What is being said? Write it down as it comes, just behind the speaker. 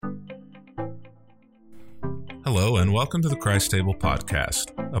Hello, and welcome to the Christ Table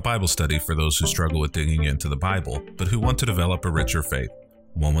Podcast, a Bible study for those who struggle with digging into the Bible, but who want to develop a richer faith,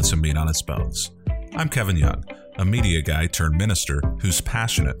 one with some meat on its bones. I'm Kevin Young, a media guy turned minister who's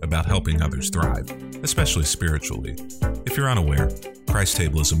passionate about helping others thrive, especially spiritually. If you're unaware, Christ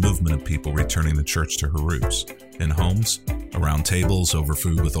Table is a movement of people returning the church to her roots, in homes, around tables, over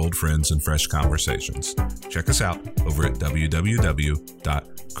food with old friends, and fresh conversations. Check us out over at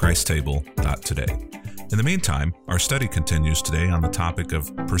www.christtable.today. In the meantime, our study continues today on the topic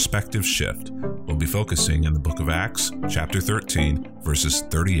of perspective shift. We'll be focusing in the book of Acts, chapter 13, verses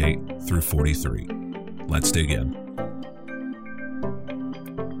 38 through 43. Let's dig in.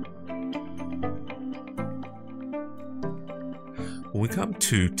 When we come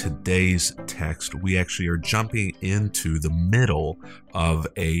to today's text, we actually are jumping into the middle of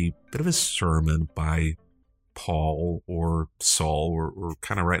a bit of a sermon by Paul or Saul. We're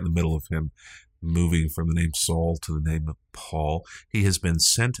kind of right in the middle of him moving from the name Saul to the name of Paul. He has been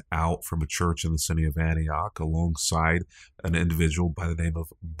sent out from a church in the city of Antioch alongside an individual by the name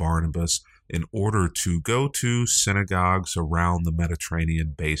of Barnabas in order to go to synagogues around the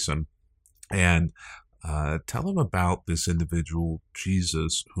Mediterranean basin and tell them about this individual,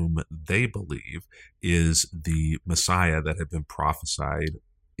 Jesus, whom they believe is the Messiah that had been prophesied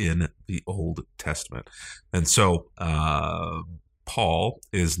in the Old Testament. And so Paul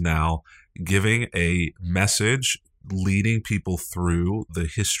is now giving a message, leading people through the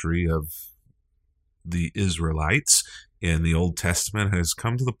history of the Israelites in the Old Testament, has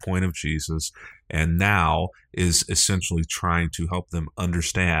come to the point of Jesus, and now is essentially trying to help them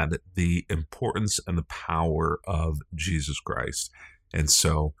understand the importance and the power of Jesus Christ. And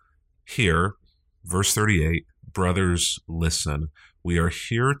so here, verse 38, brothers, listen, we are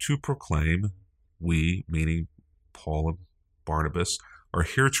here to proclaim, we, meaning Paul and Barnabas, are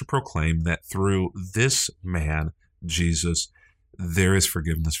here to proclaim that through this man, Jesus, there is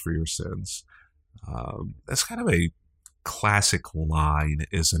forgiveness for your sins. That's kind of a classic line,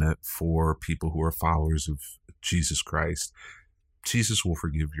 isn't it, for people who are followers of Jesus Christ? Jesus will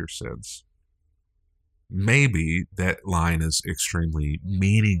forgive your sins. Maybe that line is extremely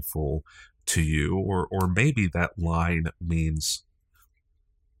meaningful to you, or maybe that line means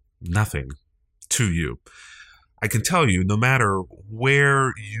nothing to you. I can tell you, no matter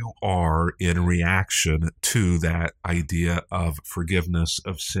where you are in reaction to that idea of forgiveness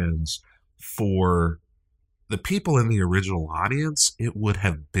of sins, for the people in the original audience, it would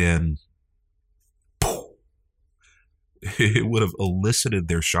have been, it would have elicited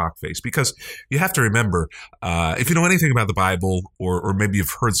their shock face. Because you have to remember, if you know anything about the Bible, or maybe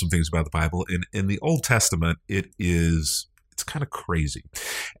you've heard some things about the Bible, in the Old Testament, it's kind of crazy.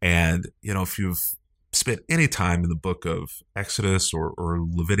 And, you know, if you've spent any time in the book of Exodus or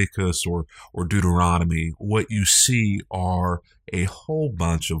Leviticus or Deuteronomy, what you see are a whole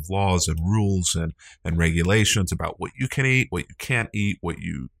bunch of laws and rules and regulations about what you can eat, what you can't eat, what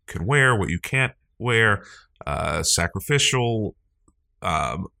you can wear, what you can't wear, sacrificial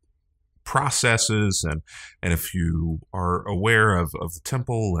processes. And if you are aware of the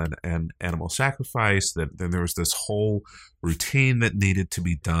temple and animal sacrifice, then there was this whole routine that needed to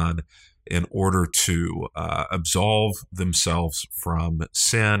be done in order to absolve themselves from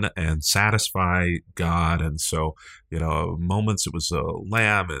sin and satisfy God. And so, you know, moments it was a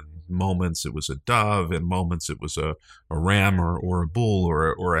lamb, and moments it was a dove, and moments it was a ram or a bull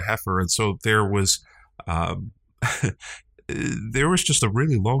or a heifer. And so there was there was just a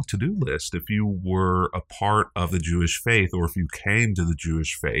really long to-do list. If you were a part of the Jewish faith, or if you came to the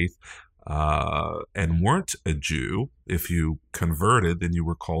Jewish faith and weren't a Jew, if you converted, then you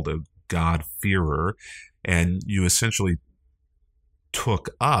were called a God-fearer, and you essentially took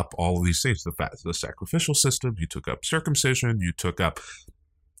up all of these things, the sacrificial system, you took up circumcision, you took up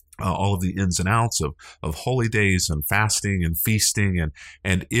all of the ins and outs of holy days and fasting and feasting,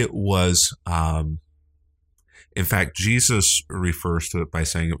 and it was, in fact, Jesus refers to it by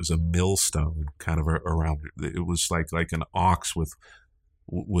saying it was a millstone kind of around it. It was like an ox with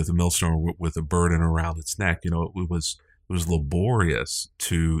a millstone with a burden around its neck. You know, it was laborious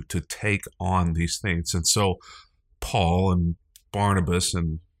to take on these things. And so Paul and Barnabas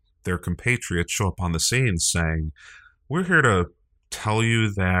and their compatriots show up on the scene saying, we're here to tell you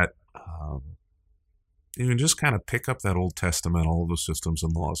that you can just kind of pick up that Old Testament, all of the systems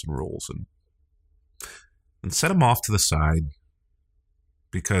and laws and rules, and set them off to the side,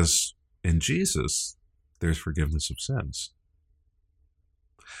 because in Jesus, there's forgiveness of sins.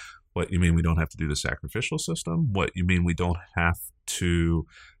 What, you mean we don't have to do the sacrificial system? What, you mean we don't have to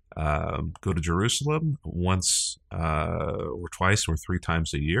go to Jerusalem once or twice or three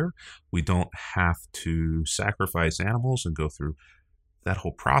times a year. We don't have to sacrifice animals and go through that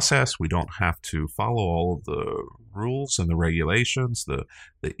whole process. We don't have to follow all of the rules and the regulations, the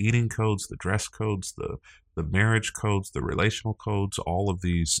eating codes, the dress codes, the marriage codes, the relational codes, all of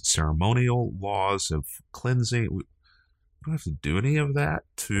these ceremonial laws of cleansing. We don't have to do any of that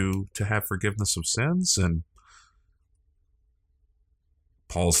to have forgiveness of sins. And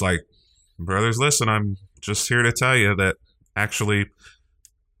Paul's like, brothers, listen, I'm just here to tell you that actually,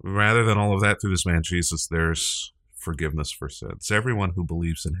 rather than all of that through this man Jesus, there's forgiveness for sins. Everyone who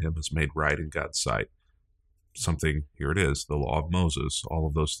believes in him is made right in God's sight. Something, here it is, the law of Moses, all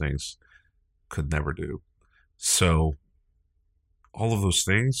of those things could never do. So all of those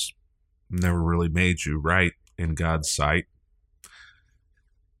things never really made you right in God's sight.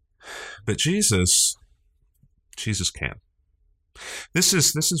 But Jesus can. This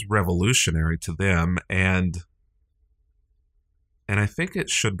is revolutionary to them, and I think it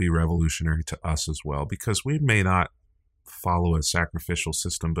should be revolutionary to us as well, because we may not follow a sacrificial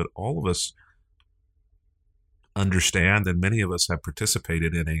system, but all of us understand, and many of us have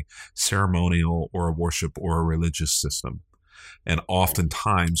participated in a ceremonial or a worship or a religious system. And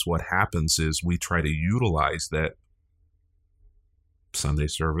oftentimes what happens is we try to utilize that Sunday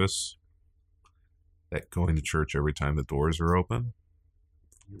service, that going to church every time the doors are open,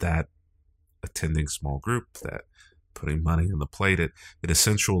 that attending small group, that putting money on the plate. It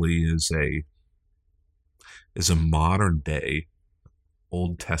essentially is a modern day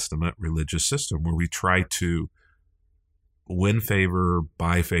Old Testament religious system where we try to win favor,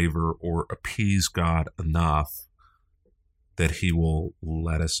 buy favor, or appease God enough that he will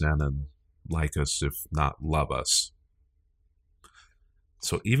let us in and like us, if not love us.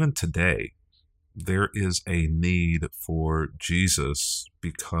 So even today, there is a need for Jesus,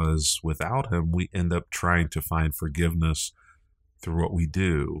 because without him, we end up trying to find forgiveness through what we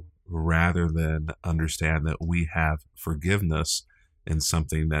do, rather than understand that we have forgiveness in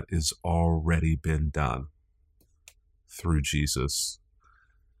something that has already been done through Jesus.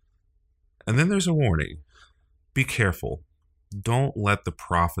 And then there's a warning. Be careful. Don't let the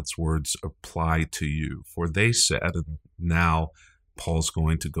prophet's words apply to you, for they said, and now Paul's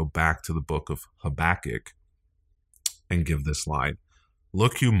going to go back to the book of Habakkuk and give this line.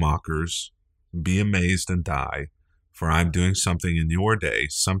 Look, you mockers, be amazed and die, for I'm doing something in your day,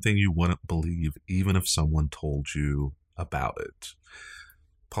 something you wouldn't believe even if someone told you about it.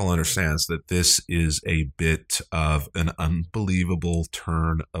 Paul understands that this is a bit of an unbelievable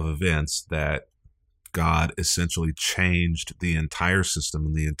turn of events, that God essentially changed the entire system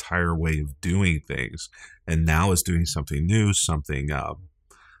and the entire way of doing things, and now is doing something new, something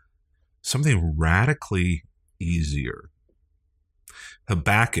radically easier.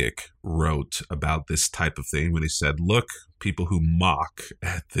 Habakkuk wrote about this type of thing when he said, look, people who mock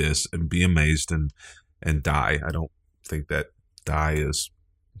at this and be amazed and die. I don't think that die is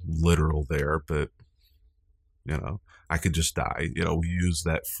literal there, but I could just die. We use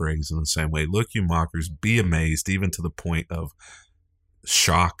that phrase in the same way. Look, you mockers, be amazed, even to the point of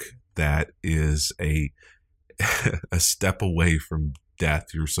shock that is a step away from death.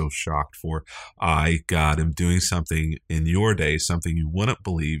 You're so shocked, for I, God, am doing something in your day, something you wouldn't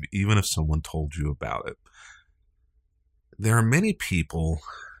believe even if someone told you about it. There are many people,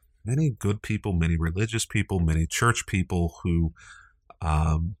 many good people, many religious people, many church people who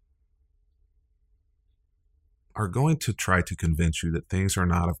are going to try to convince you that things are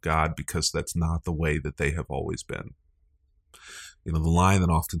not of God, because that's not the way that they have always been. The line that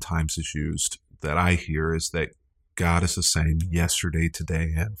oftentimes is used that I hear is that God is the same yesterday,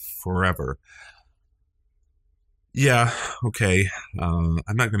 today, and forever. Yeah, okay. I'm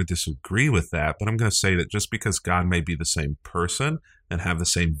not going to disagree with that, but I'm going to say that just because God may be the same person and have the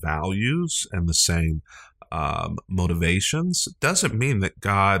same values and the same motivations doesn't mean that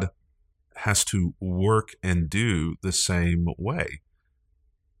God has to work and do the same way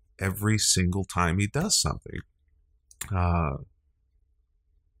every single time he does something. No.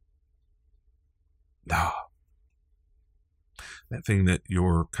 That thing that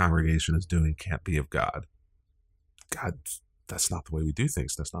your congregation is doing can't be of God. God, that's not the way we do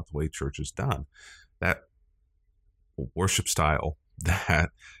things. That's not the way church is done. That worship style, that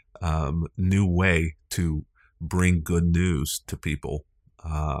new way to bring good news to people,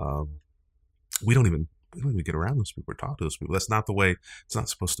 we don't even get around those people or talk to those people. That's not the way. It's not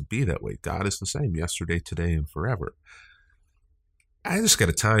supposed to be that way. God is the same yesterday, today, and forever. I just got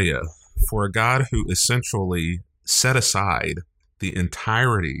to tell you, for a God who essentially set aside the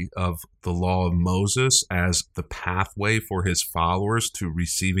entirety of the law of Moses as the pathway for his followers to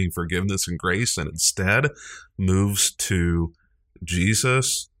receiving forgiveness and grace, and instead moves to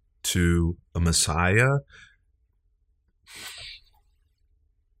Jesus, to a Messiah,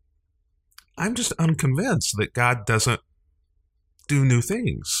 I'm just unconvinced that God doesn't do new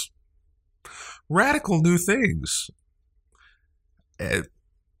things, radical new things.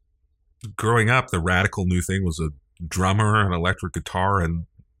 Growing up, the radical new thing was a drummer, an electric guitar, and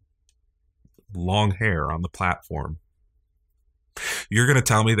long hair on the platform. You're going to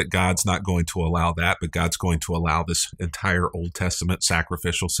tell me that God's not going to allow that, but God's going to allow this entire Old Testament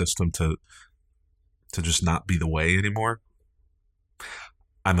sacrificial system to just not be the way anymore?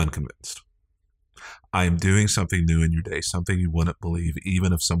 I'm unconvinced. I am doing something new in your day, something you wouldn't believe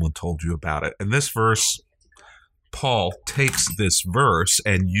even if someone told you about it. And this verse, Paul takes this verse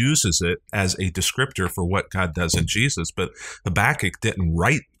and uses it as a descriptor for what God does in Jesus. But Habakkuk didn't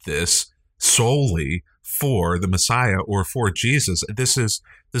write this solely for the Messiah or for Jesus. This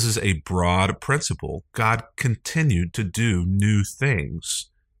is a broad principle. God continued to do new things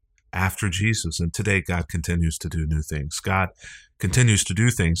after Jesus, and today God continues to do new things. God continues to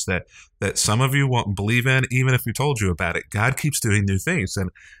do things that some of you won't believe in, even if we told you about it. God keeps doing new things,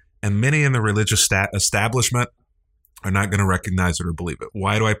 and many in the religious establishment are not going to recognize it or believe it.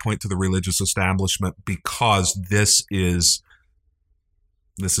 Why do I point to the religious establishment? Because this is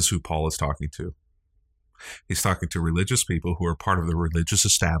who Paul is talking to. He's talking to religious people who are part of the religious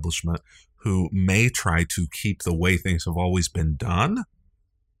establishment who may try to keep the way things have always been done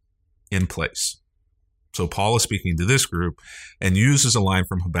in place. So Paul is speaking to this group and uses a line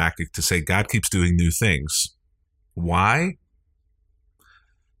from Habakkuk to say God keeps doing new things. Why?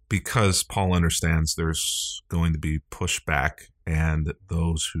 Because Paul understands there's going to be pushback and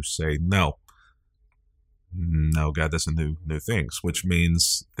those who say, no, God doesn't do new things, which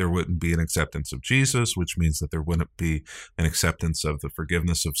means there wouldn't be an acceptance of Jesus, which means that there wouldn't be an acceptance of the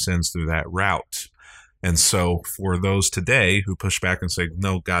forgiveness of sins through that route. And so for those today who push back and say,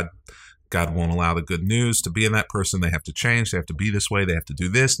 no, God won't allow the good news to be in that person. They have to change. They have to be this way. They have to do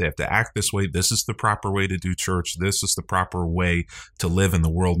this. They have to act this way. This is the proper way to do church. This is the proper way to live in the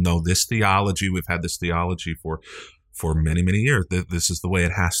world. No, this theology, we've had this theology for many, many years. This is the way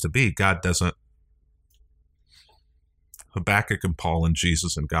it has to be. God doesn't. Habakkuk and Paul and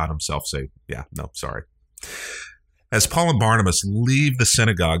Jesus and God himself say, yeah, no, sorry. As Paul and Barnabas leave the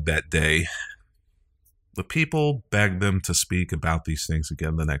synagogue that day, the people beg them to speak about these things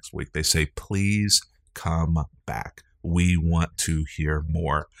again the next week. They say, please come back. We want to hear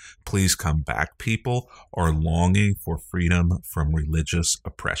more. Please come back. People are longing for freedom from religious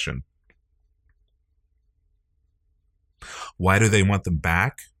oppression. Why do they want them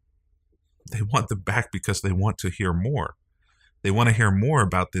back? They want them back because they want to hear more. They want to hear more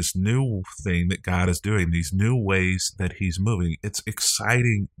about this new thing that God is doing, these new ways that he's moving. It's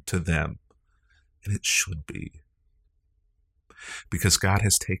exciting to them, and it should be, because God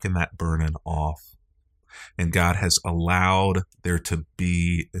has taken that burden off, and God has allowed there to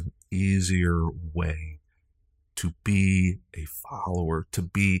be an easier way to be a follower, to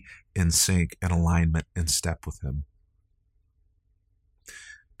be in sync and alignment and step with him.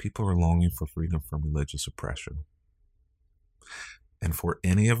 People are longing for freedom from religious oppression. And for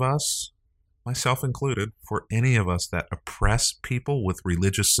any of us, myself included, for any of us that oppress people with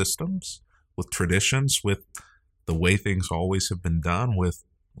religious systems, with traditions, with the way things always have been done, with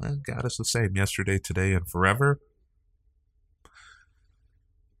God is the same yesterday, today, and forever,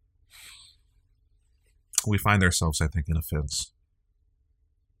 we find ourselves, I think, in offense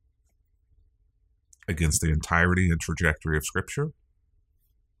against the entirety and trajectory of Scripture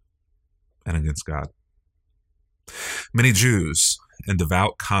and against God. Many Jews and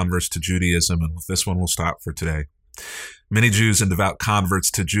devout converts to Judaism, and with this one we'll stop for today. Many Jews and devout converts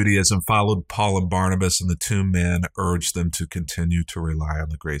to Judaism followed Paul and Barnabas, and the two men urged them to continue to rely on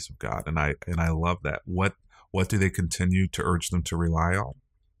the grace of God. And I love that. What do they continue to urge them to rely on?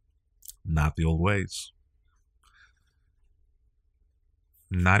 Not the old ways.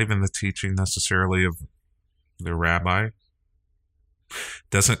 Not even the teaching necessarily of their rabbi.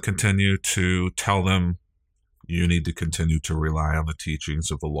 Doesn't continue to tell them you need to continue to rely on the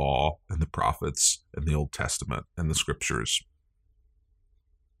teachings of the law and the prophets and the Old Testament and the scriptures.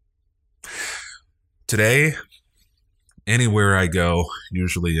 Today, anywhere I go,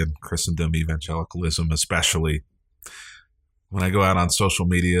 usually in Christendom, evangelicalism especially, when I go out on social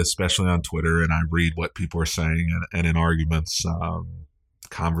media, especially on Twitter, and I read what people are saying and in arguments,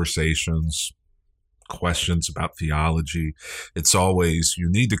 conversations, questions about theology, it's always, you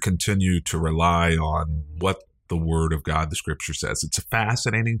need to continue to rely on what the Word of God, the Scripture says. It's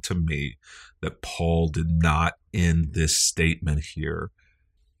fascinating to me that Paul did not end this statement here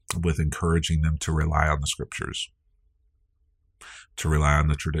with encouraging them to rely on the Scriptures, to rely on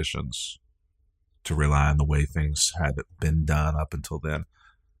the traditions, to rely on the way things had been done up until then.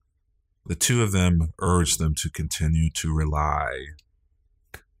 The two of them urged them to continue to rely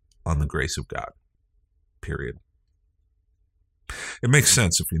on the grace of God, period. It makes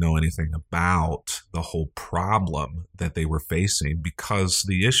sense if you know anything about the whole problem that they were facing, because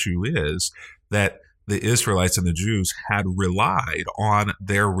the issue is that the Israelites and the Jews had relied on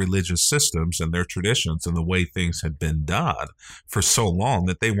their religious systems and their traditions and the way things had been done for so long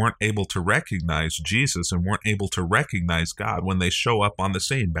that they weren't able to recognize Jesus and weren't able to recognize God when they show up on the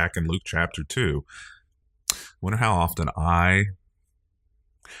scene back in Luke chapter 2. I wonder how often I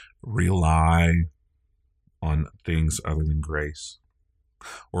rely on things other than grace,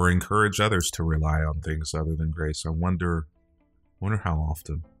 or encourage others to rely on things other than grace. I wonder how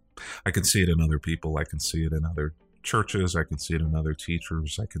often. I can see it in other people. I can see it in other churches. I can see it in other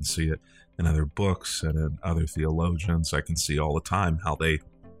teachers. I can see it in other books and in other theologians. I can see all the time how they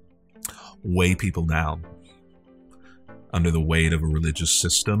weigh people down under the weight of a religious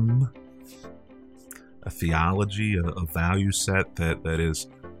system, a theology, a value set that is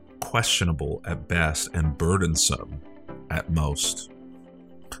questionable at best and burdensome at most.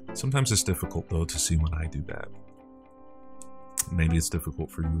 Sometimes it's difficult, though, to see when I do that. Maybe it's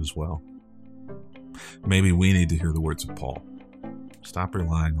difficult for you as well. Maybe we need to hear the words of Paul. Stop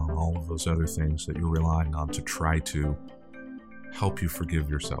relying on all of those other things that you're relying on to try to help you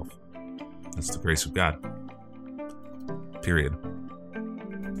forgive yourself. That's the grace of God. Period.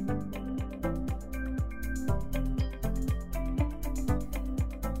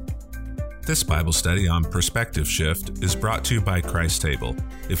 This Bible study on Perspective Shift is brought to you by Christ Table.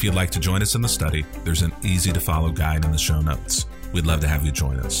 If you'd like to join us in the study, there's an easy-to-follow guide in the show notes. We'd love to have you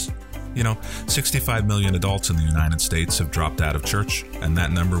join us. 65 million adults in the United States have dropped out of church, and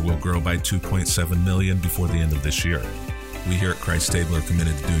that number will grow by 2.7 million before the end of this year. We here at Christ Table are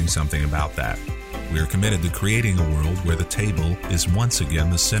committed to doing something about that. We are committed to creating a world where the table is once again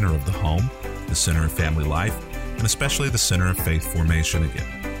the center of the home, the center of family life, and especially the center of faith formation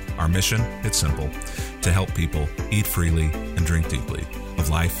again. Our mission, it's simple, to help people eat freely and drink deeply of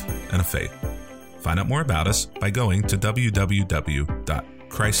life and of faith. Find out more about us by going to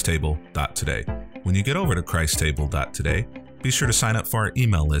www.christtable.today. When you get over to christtable.today, be sure to sign up for our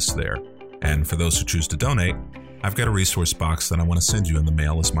email list there. And for those who choose to donate, I've got a resource box that I want to send you in the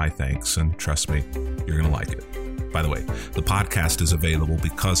mail as my thanks, and trust me, you're going to like it. By the way, the podcast is available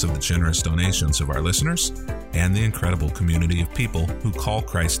because of the generous donations of our listeners and the incredible community of people who call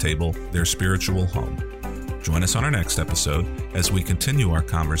Christ Table their spiritual home. Join us on our next episode as we continue our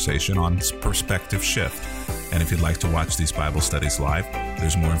conversation on Perspective Shift. And if you'd like to watch these Bible studies live,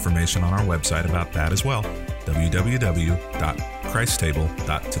 there's more information on our website about that as well,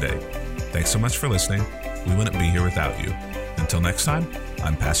 www.christtable.today. Thanks so much for listening. We wouldn't be here without you. Until next time,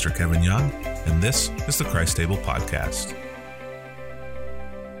 I'm Pastor Kevin Young, and this is the Christ Table Podcast.